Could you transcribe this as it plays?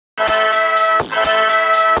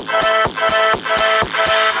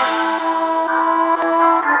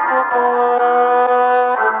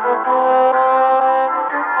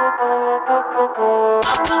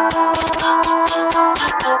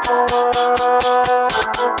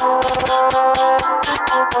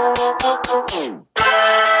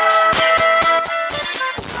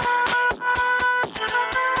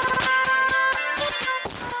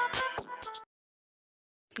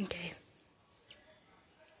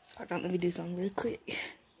Hold on, let me do something real quick.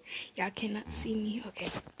 Y'all cannot see me. Okay.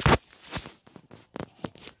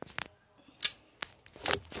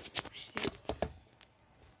 Shit.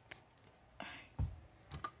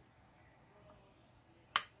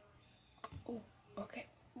 Oh, okay.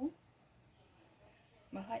 Ooh.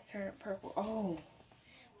 My light turned purple. Oh,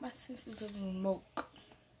 my sensitive remote.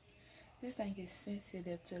 This thing is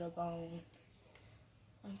sensitive to the bone.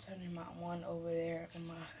 I'm turning my one over there in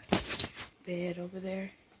my bed over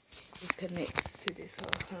there. It connects to this whole,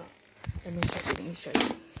 huh? Let me show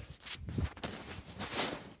you.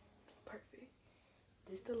 Perfect.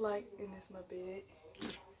 This the light and this my bed.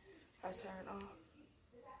 I turn off.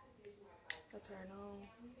 I turn on.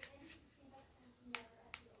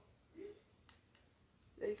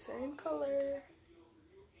 They same color.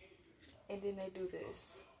 And then they do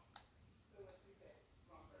this.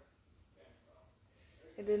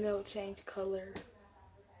 And then they'll change color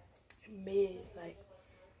mid, like,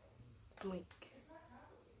 blink.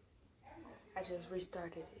 I just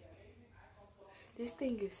restarted it. This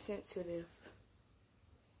thing is sensitive.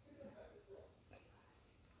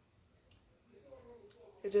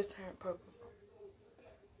 It just turned purple.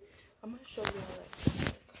 I'm gonna show you like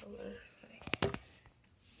the color. Like,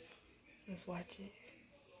 let's watch it.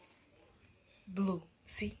 Blue.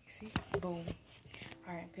 See? Boom.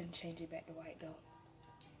 Alright, I'm gonna change it back to white though.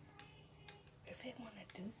 If it wanna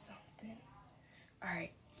do something.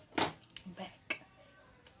 Alright. I'm back.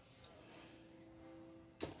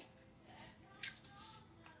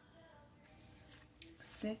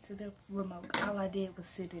 Sensitive remote. All I did was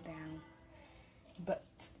sit it down. But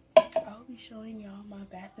I'll be showing y'all my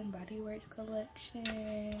Bath and Body Works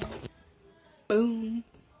collection. Boom.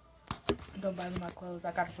 Don't bother my clothes.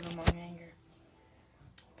 I gotta put them on hanger.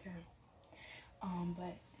 Okay.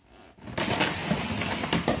 But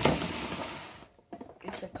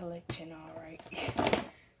it's a collection, alright.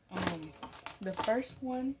 The first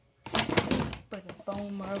one for the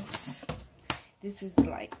foam roast. This is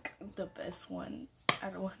like the best one.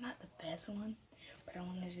 Well, not the best one, but I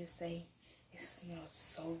want to just say it smells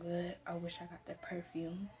so good. I wish I got the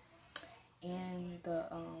perfume and the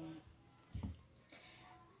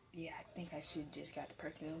yeah, I think I should just got the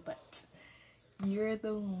perfume, but you're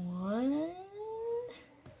the one.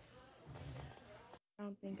 I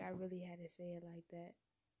don't think I really had to say it like that.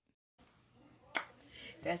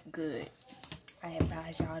 That's good. I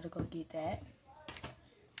advise y'all to go get that.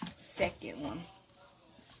 Second one,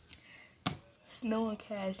 Snow and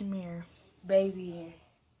Cashmere. Baby,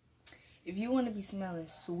 if you want to be smelling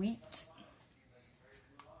sweet,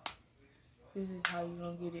 this is how you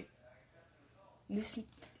gonna get it.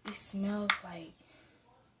 It smells like,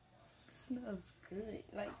 it smells good.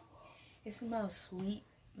 Like, it smells sweet,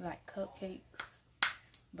 like cupcakes,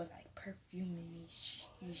 but like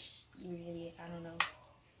perfumey-ish. Really, I don't know.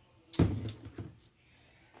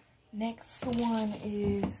 Next one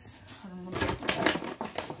is,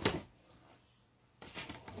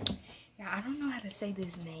 now I don't know how to say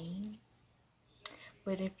this name,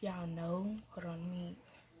 but if y'all know, hold on, let me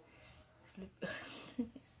flip.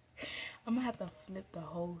 I'm gonna have to flip the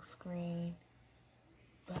whole screen,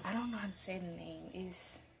 but I don't know how to say the name.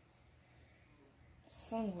 It's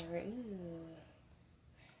somewhere. Ew.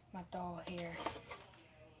 My doll hair.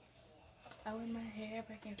 I wear my hair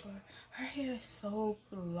back and forth. Her hair is so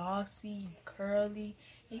glossy and curly.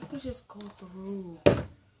 And you can just go through.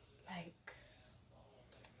 Like,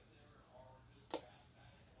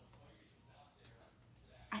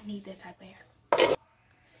 I need that type of hair.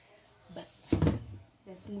 But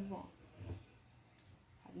let's move on.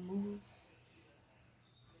 Move.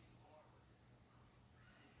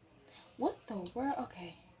 What the world?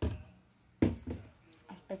 Okay.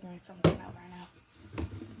 I'm figuring something out right now.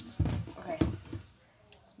 Okay.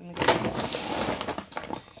 Let me go.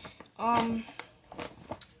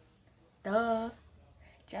 The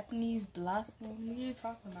Japanese blossom. What are you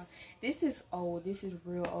talking about? This is old. This is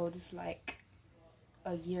real old. It's like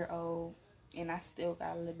a year old. And I still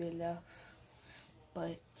got a little bit left.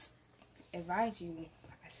 But advise you,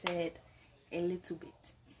 I said a little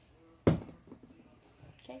bit.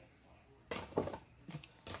 Okay.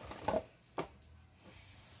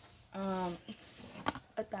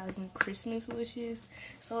 1,000 Christmas wishes.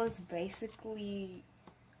 So it's basically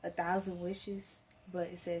 1,000 wishes, but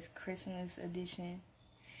it says Christmas edition.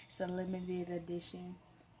 It's a limited edition.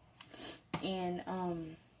 And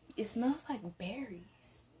it smells like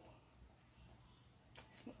berries. It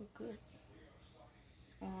smells good.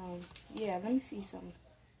 Yeah, let me see something.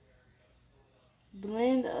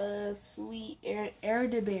 Blend of sweet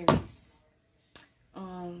elderberries,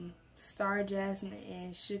 star jasmine,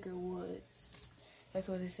 and sugar woods. That's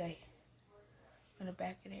what it say. on the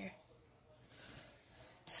back of there.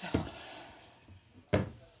 So,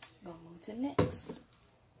 gonna move to next.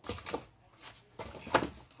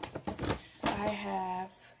 I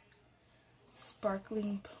have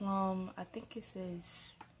sparkling plum. I think it says,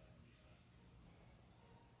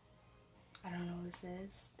 I don't know what it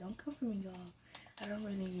says. Don't come for me, y'all. I don't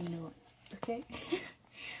really even know it. Okay?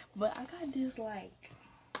 But I got this like,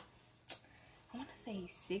 I want to say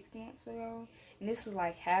 6 months ago. And this is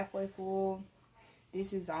like halfway full.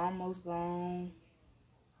 This is almost gone.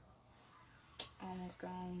 Almost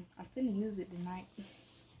gone. I'm finna use it tonight.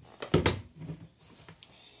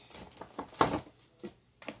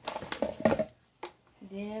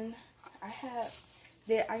 Then I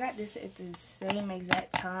got this at the same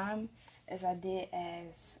exact time as I did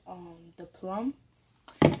as the plum.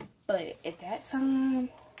 But at that time,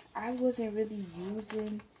 I wasn't really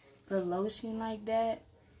using the lotion like that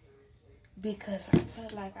because I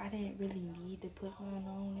felt like I didn't really need to put one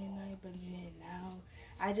on at night. But then now,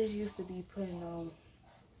 I just used to be putting on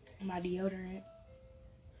my deodorant.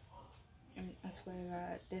 And I swear to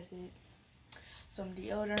God, that's it. Some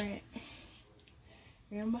deodorant.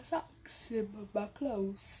 And my socks and my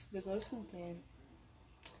clothes to go to sleep in.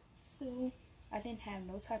 So, I didn't have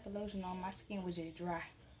no type of lotion on. My skin was just dry.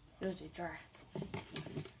 It was just dry.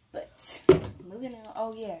 But, moving on.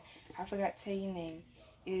 Oh, yeah. I forgot to tell you your name.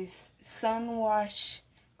 It's Sun Wash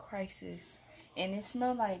Crisis. And it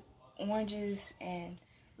smells like oranges and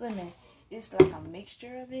lemon. It's like a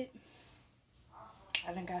mixture of it.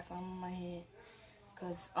 I done got some on my hand.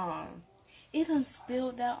 Because, it done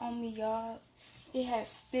spilled out on me, y'all. It had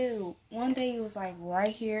spilled. One day it was like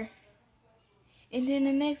right here. And then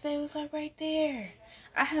the next day it was like right there.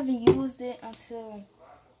 I haven't used it until,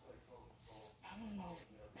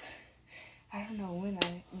 I don't know when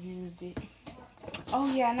I used it.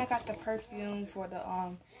 Oh yeah, and I got the perfume for the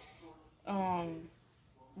I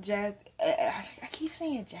keep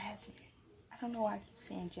saying Jasmine. I don't know why I keep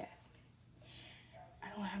saying Jasmine. I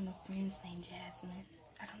don't have no friends named Jasmine.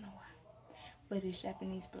 I don't know why. But it's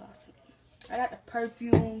Japanese blossom. I got the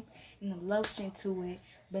perfume and the lotion to it,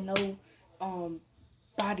 but no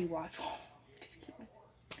body wash. Just kidding.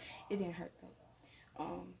 It didn't hurt though.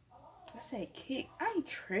 I said kick. I'm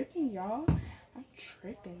tripping, y'all. I'm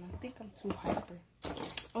tripping. I think I'm too hyper.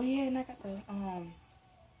 Oh yeah, and I got the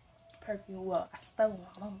perfume. Well, I stole my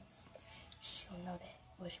mama's. She don't know that.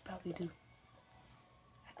 Well, she probably do.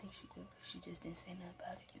 I think she do. She just didn't say nothing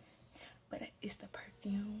about it. But it's the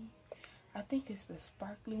perfume. I think it's the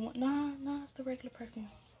sparkling one. Nah, it's the regular perfume.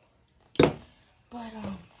 But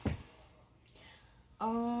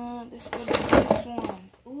this is the next one.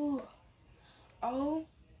 Ooh, oh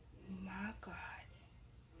my God.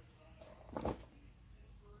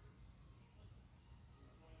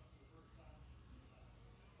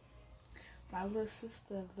 My little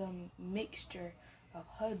sister, the mixture of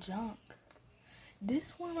her junk.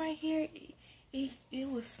 This one right here, it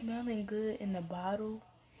was smelling good in the bottle.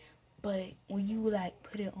 But when you like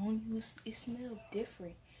put it on you, it smells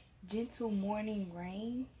different. Gentle Morning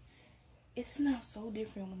Rain. It smells so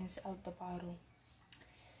different when it's out the bottle.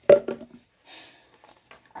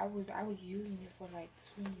 I was using it for like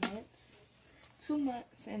 2 months. 2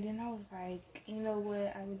 months, and then I was like, you know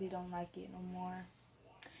what? I really don't like it no more.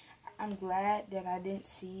 I'm glad that I didn't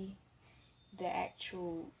see the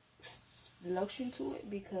actual lotion to it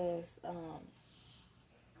because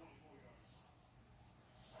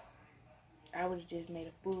I would have just made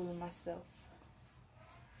a fool of myself.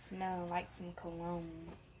 Smelling like some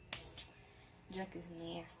cologne. Junk is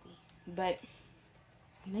nasty. But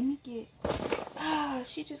let me get,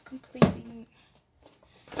 she just completely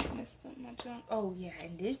messed up my junk. Oh yeah,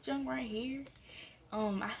 and this junk right here,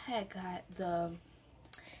 I had got the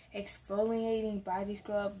exfoliating body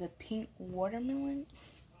scrub, the pink watermelon.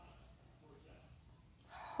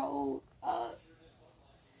 Hold up.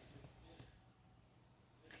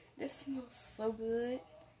 This smells so good.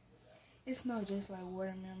 It smells just like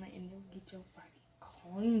watermelon and it'll get your body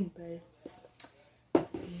clean, babe.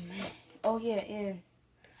 Oh yeah, and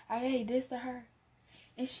I gave this to her.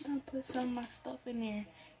 And she done put some of my stuff in there.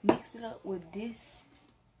 Mixed it up with this.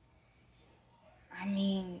 I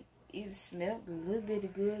mean, it smelled a little bit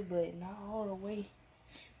of good, but not all the way.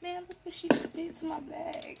 Man, look what she did to my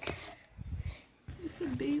bag. This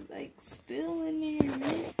would be like still in there,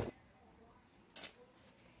 man.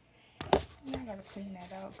 I gotta clean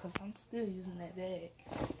that out because I'm still using that bag.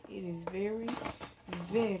 It is very,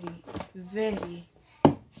 very, very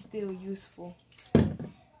still useful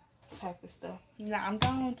type of stuff. Now I'm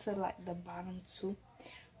down to like the bottom two,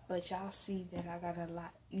 but y'all see that I got a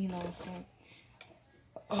lot, you know what I'm saying?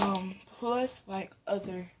 Plus like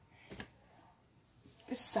other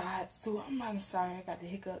sides too. I'm sorry, I got the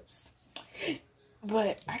hiccups.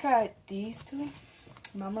 But I got these two.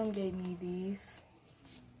 My mom gave me these.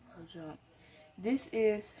 Oh, jump. This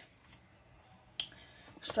is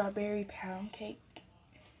strawberry pound cake.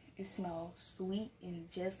 It smells sweet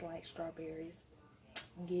and just like strawberries.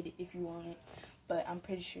 Get it if you want it. But I'm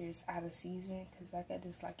pretty sure it's out of season because I got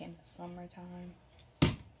this like in the summertime.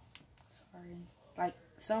 Sorry. Like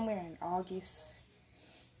somewhere in August.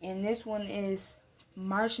 And this one is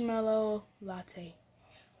marshmallow latte.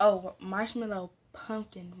 Oh, marshmallow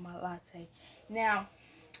pumpkin latte. Now,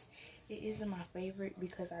 it isn't my favorite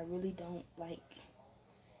because I really don't like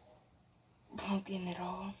pumpkin at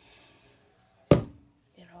all.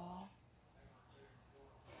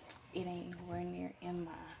 It ain't nowhere near in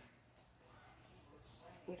my,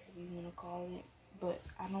 whatever you want to call it. But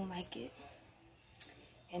I don't like it.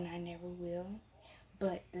 And I never will.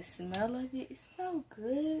 But the smell of it, it smells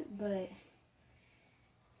good, but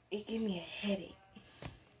it give me a headache.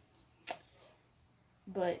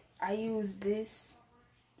 But I use this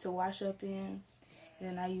to wash up in, and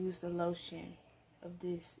then I use the lotion of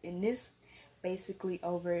this. And this basically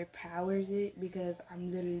overpowers it because I'm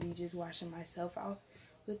literally just washing myself off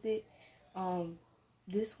with it.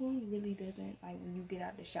 This one really doesn't, like when you get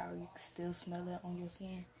out the shower, you can still smell it on your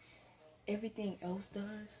skin. Everything else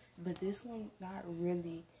does, but this one not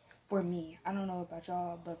really for me. I don't know about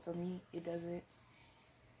y'all, but for me it doesn't.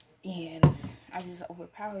 And I just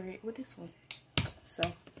overpower it with this one. So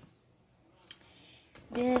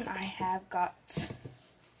then I have got,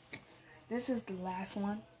 this is the last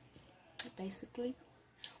one basically.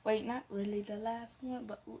 Wait, not really the last one,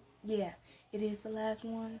 but yeah, it is the last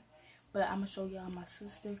one. But I'm gonna show y'all my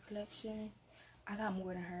sister collection. I got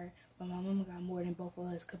more than her, but my mama got more than both of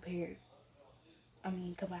us combined.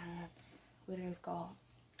 Whatever it's called.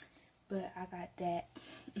 But I got that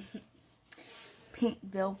pink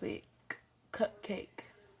velvet cupcake.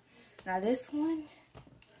 Now this one,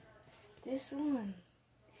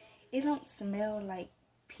 it don't smell like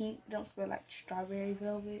pink, it don't smell like strawberry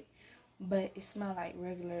velvet, but it smells like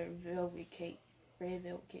regular velvet cake, red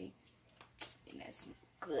velvet cake, and that's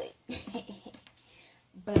good.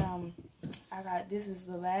 But I got, this is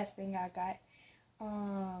the last thing I got.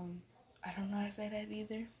 I don't know how to say that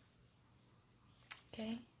either.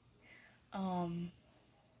 Okay.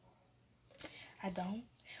 I don't.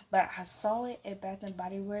 But I saw it at Bath and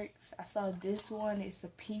BodyWorks. I saw this one. It's a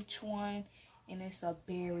peach one. And it's a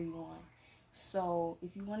berry one. So,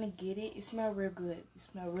 if you want to get it, it smells real good. It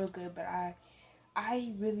smells real good. But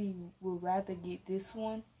I really would rather get this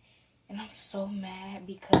one. And I'm so mad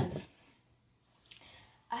because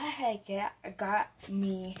I had got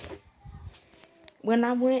me, when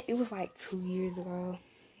I went, it was like 2 years ago.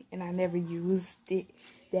 And I never used it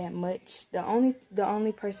that much. The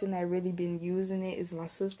only person that really been using it is my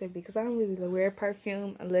sister, because I don't really wear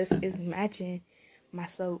perfume unless it's matching my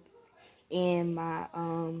soap and my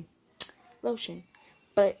lotion.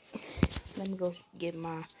 But let me go get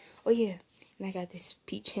my, oh yeah, and I got this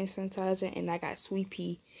peach hand sanitizer, and I got sweet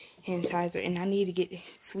pea hand sanitizer, and I need to get the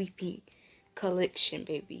sweet pea collection,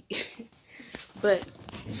 baby. But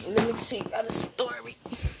let me tell you the story.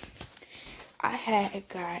 I had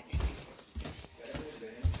got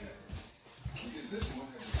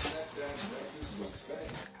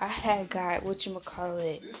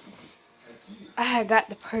whatchamacallit, I had got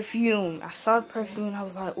the perfume. I saw the perfume and I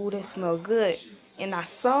was like, ooh, that smells good. And I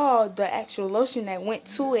saw the actual lotion that went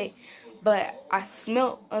to it, but I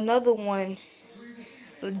smelled another one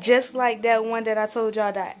just like that one that I told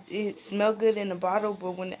y'all that it smelled good in the bottle,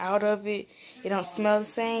 but when out of it, it don't smell the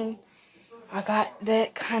same. I got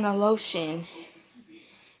that kind of lotion.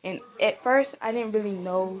 And at first, I didn't really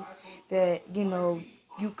know that, you know,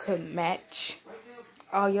 you could match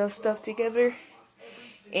all your stuff together.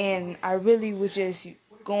 And I really was just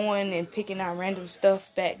going and picking out random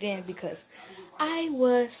stuff back then because I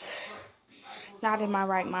was not in my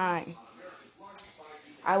right mind.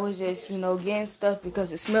 I was just, you know, getting stuff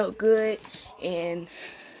because it smelled good and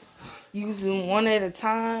using one at a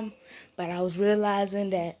time. But I was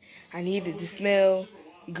realizing that I needed to smell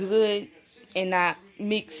good and not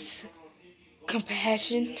mix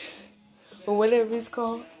compassion or whatever it's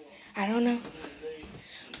called. I don't know.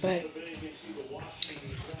 But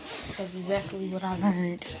that's exactly what I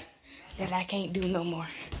learned that I can't do no more.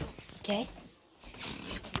 Okay?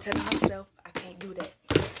 To myself, I can't do that.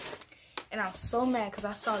 And I'm so mad because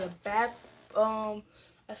I saw the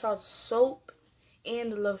I saw the soap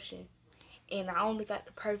and the lotion. And I only got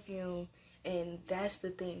the perfume. And that's the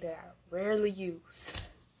thing that I rarely use.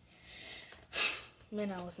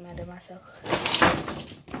 Man, I was mad at myself.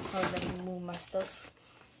 Hold on, let me move my stuff.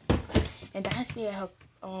 And I see at her,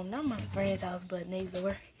 not my friend's house, but next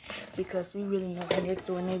door, because we really know her next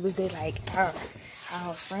door neighbors. They like our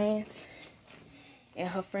friends, and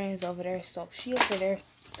her friends over there. So she over there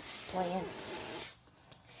playing.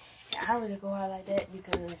 And I don't really go out like that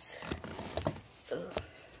because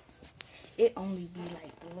it only be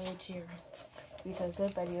like the little children, because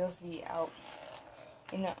everybody else be out,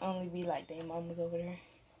 and it only be like their mamas over there.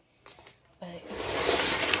 But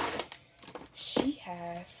she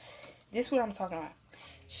has, this is what I'm talking about.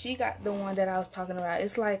 She got the one that I was talking about.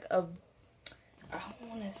 It's like a, I don't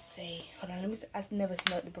want to say, hold on, let me see. I've never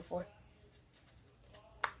smelled it before.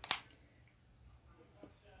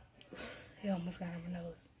 It almost got on my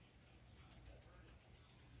nose.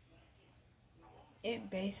 It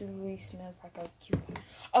basically smells like a cucumber.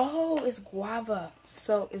 Oh, it's guava.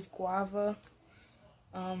 So it's guava.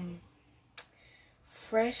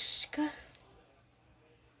 Fresca.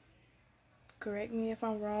 Correct me if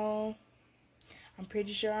I'm wrong. I'm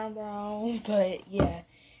pretty sure I'm wrong, but yeah,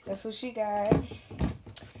 that's what she got.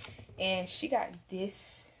 And she got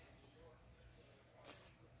this.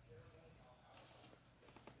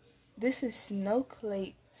 This is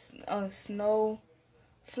snowflakes and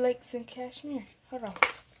cashmere. Hold on.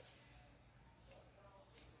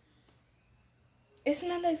 It's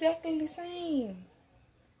not exactly the same.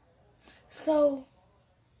 So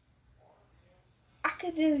I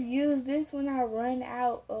could just use this when I run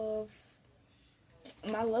out of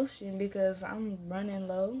my lotion, because I'm running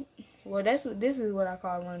low. Well, this is what I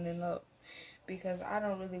call running low, because I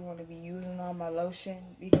don't really want to be using all my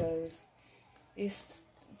lotion, because it's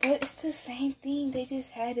the same thing. They just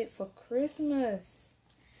had it for Christmas.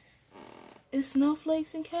 It's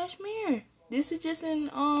snowflakes and cashmere. This is just in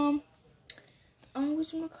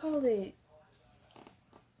whatchamacallit,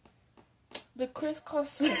 the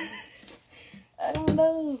crisscross. I don't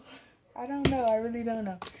know. I really don't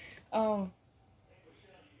know.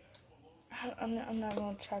 I'm not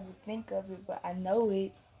gonna try to think of it, but I know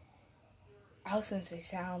it. I was gonna say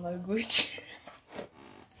sound language.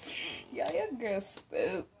 Yo, your girl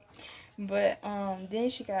stupid. But then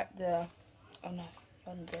she got the, oh no,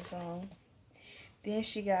 that's wrong. Then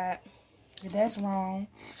she got, that's wrong.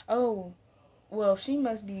 Oh, well, she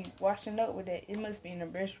must be washing up with that. It must be in the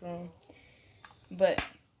restroom. But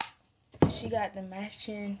she got the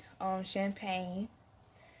matching champagne.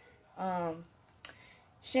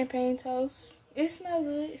 Champagne toast. It smells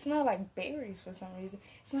good. It smells like berries for some reason.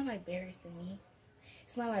 It smells like berries to me.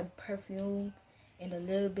 It smells like perfume and a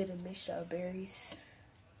little bit of mixture of berries.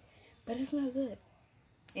 But it smells good.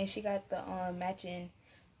 And she got the matching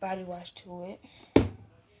body wash to it.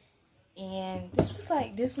 And this was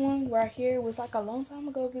like, this one right here was like a long time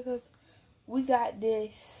ago, because we got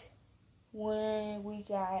this when we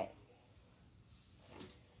got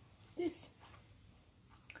this.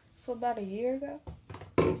 So about a year ago.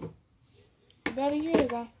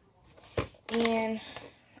 And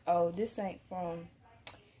oh, this ain't from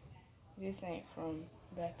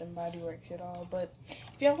Bath and Body Works at all. But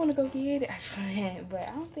if y'all want to go get it, I can. But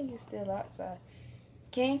I don't think it's still outside.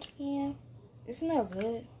 Can. It smells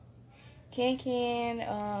good. Can.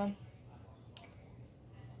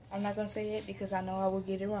 I'm not gonna say it because I know I will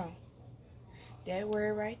get it wrong. That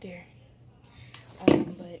word right there.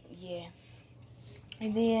 But yeah.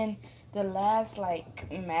 And then the last like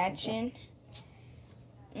matching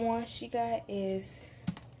one she got is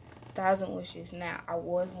 1,000 Wishes. Now I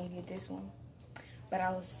was gonna get this one, but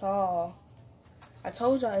I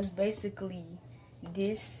told y'all it's basically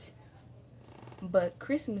this but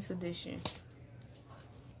Christmas edition.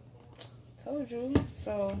 Told you.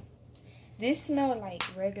 So this smelled like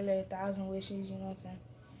regular 1,000 Wishes, you know what I'm saying?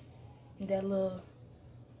 That little,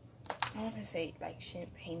 I want to say like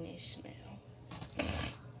champagne-ish smell.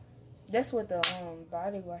 That's what the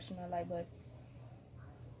body wash smell like, but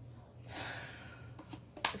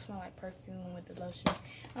it smell like perfume with the lotion.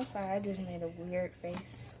 I'm sorry, I just made a weird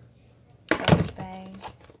face on this thing.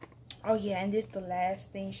 Oh yeah, and this the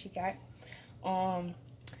last thing she got.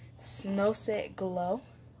 Snow Set Glow.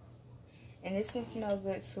 And this one smells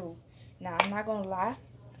good too. Now I'm not gonna lie,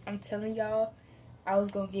 I'm telling y'all, I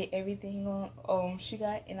was gonna get everything on she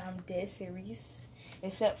got, and I'm dead serious.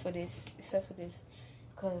 Except for this.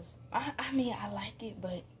 Cause I mean I like it,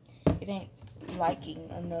 but it ain't liking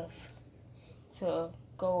enough to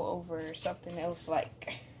go over something else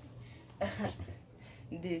like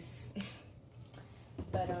this.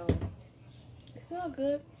 But it smells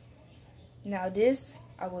good. Now this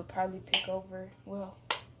I would probably pick over, well,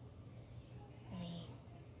 I mean,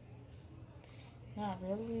 not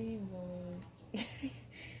really,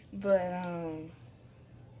 but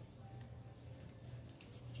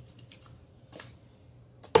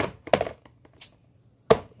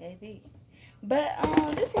maybe. But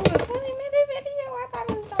this was a 20-minute video. I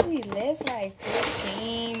thought it was gonna be less, like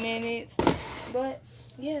 15 minutes. But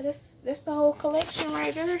yeah, that's the whole collection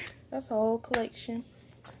right there. That's the whole collection.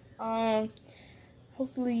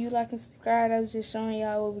 Hopefully you like and subscribe. I was just showing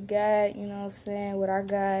y'all what we got, you know what I'm saying, what I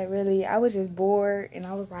got. Really, I was just bored and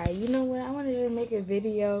I was like, you know what, I want to just make a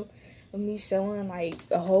video of me showing like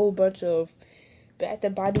a whole bunch of Bath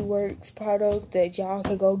and BodyWorks products that y'all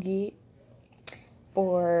could go get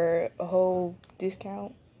for a whole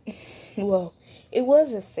discount. Well, it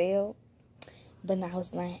was a sale, but now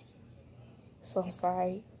it's not. So I'm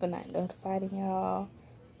sorry for not notifying y'all,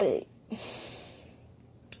 but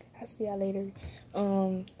I'll see y'all later.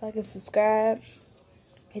 Like and subscribe,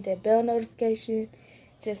 hit that bell notification,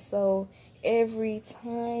 just so every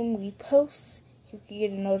time we post, you can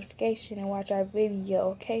get a notification and watch our video,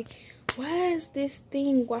 okay? Why is this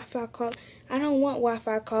thing Wi-Fi call? I don't want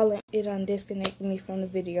Wi-Fi calling. It disconnected me from the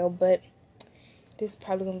video, but this is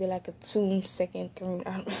probably gonna be like a 2-second, 3.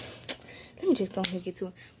 I don't know. Let me just don't get to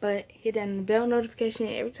it. But hit that bell notification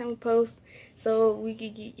every time we post, so we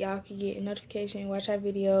can get y'all can get a notification, watch our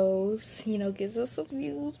videos. You know, gives us some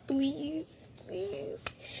views, please.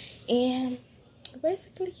 And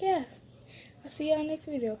basically, yeah. I'll see y'all next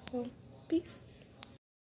video. So peace.